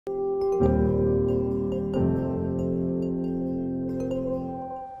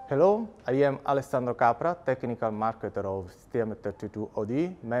Hello, I am Alessandro Capra, Technical Marketer of STM32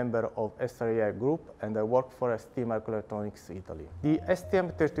 ODE, member of SREI Group, and I work for STMicroelectronics Italy. The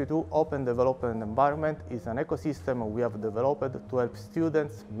STM32 Open Development Environment is an ecosystem we have developed to help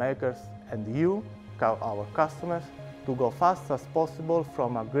students, makers, and you, our customers, to go fast as possible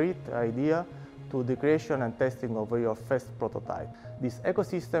from a great idea to the creation and testing of your first prototype. This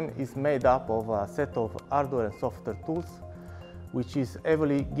ecosystem is made up of a set of hardware and software tools which is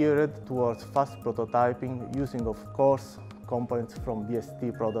heavily geared towards fast prototyping using, of course, components from the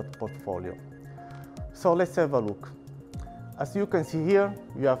ST product portfolio. So let's have a look. As you can see here,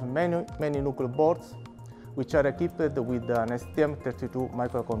 you have many nucleo boards which are equipped with an STM32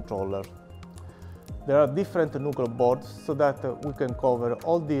 microcontroller. There are different nucleo boards so that we can cover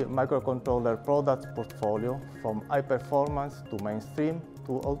all the microcontroller product portfolio from high performance to mainstream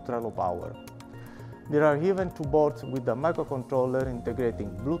to ultra low power. There are even two boards with a microcontroller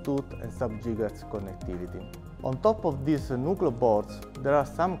integrating Bluetooth and sub-gigahertz connectivity. On top of these nucleo boards, there are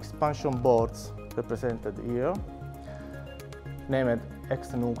some expansion boards represented here, named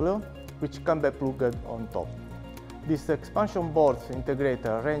X-Nucleo, which can be plugged on top. These expansion boards integrate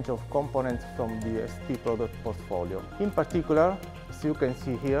a range of components from the ST product portfolio. In particular, as you can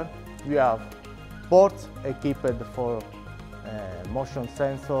see here, we have boards equipped for motion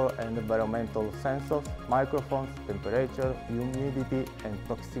sensor and environmental sensors, microphones, temperature, humidity, and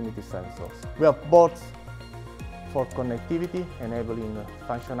proximity sensors. We have boards for connectivity, enabling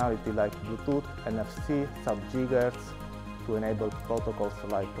functionality like Bluetooth, NFC, sub-gigahertz to enable protocols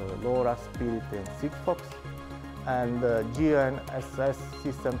like LoRa, Spirit, and Sigfox, and GNSS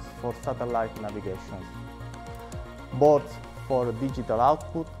systems for satellite navigation. Boards for digital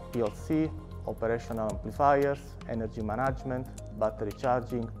output, PLC, operational amplifiers, energy management, battery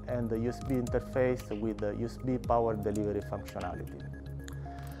charging, and the USB interface with the USB power delivery functionality.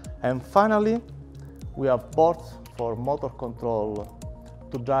 And finally, we have boards for motor control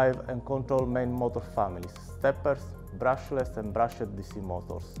to drive and control main motor families, steppers, brushless and brushed DC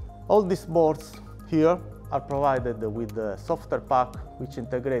motors. All these boards here are provided with a software pack which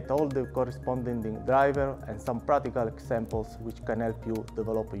integrate all the corresponding driver and some practical examples which can help you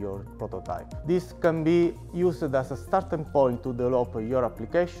develop your prototype. This can be used as a starting point to develop your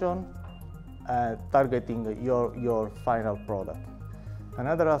application targeting your final product.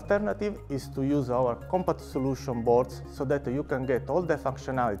 Another alternative is to use our compact solution boards so that you can get all the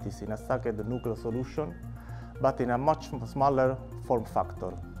functionalities in a stacked nucleo solution, but in a much smaller form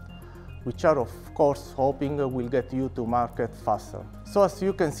factor, which are of course hoping will get you to market faster. So as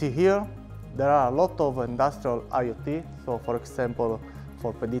you can see here, there are a lot of industrial IoT, so for example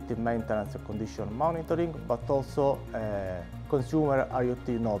for predictive maintenance and condition monitoring, but also consumer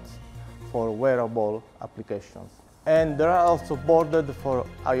IoT nodes for wearable applications. And there are also boards for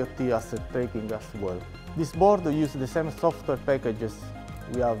IoT asset tracking as well. This board uses the same software packages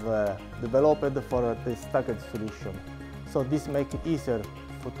we have developed for the stacked solution, so this makes it easier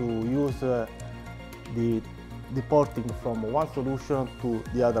to use the porting from one solution to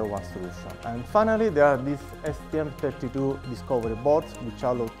the other one solution. And finally, there are these STM32 discovery boards which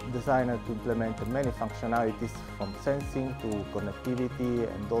allow designers to implement many functionalities from sensing to connectivity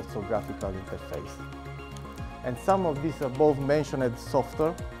and also graphical interface. And some of these above mentioned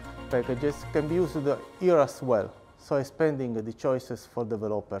software packages can be used here as well, so expanding the choices for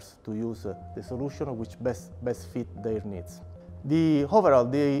developers to use the solution which best fit their needs. Overall,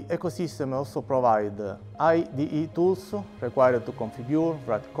 the ecosystem also provides IDE tools required to configure,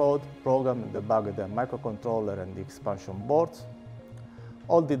 write code, program and debug the microcontroller and the expansion boards,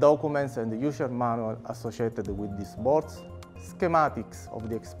 all the documents and the user manual associated with these boards, schematics of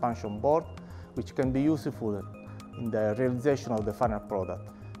the expansion board, which can be useful in the realization of the final product.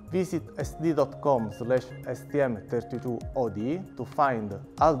 Visit sd.com/STM32 ODE to find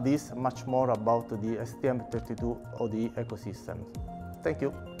all this much more about the STM32 ODE ecosystem. Thank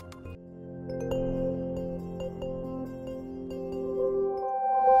you.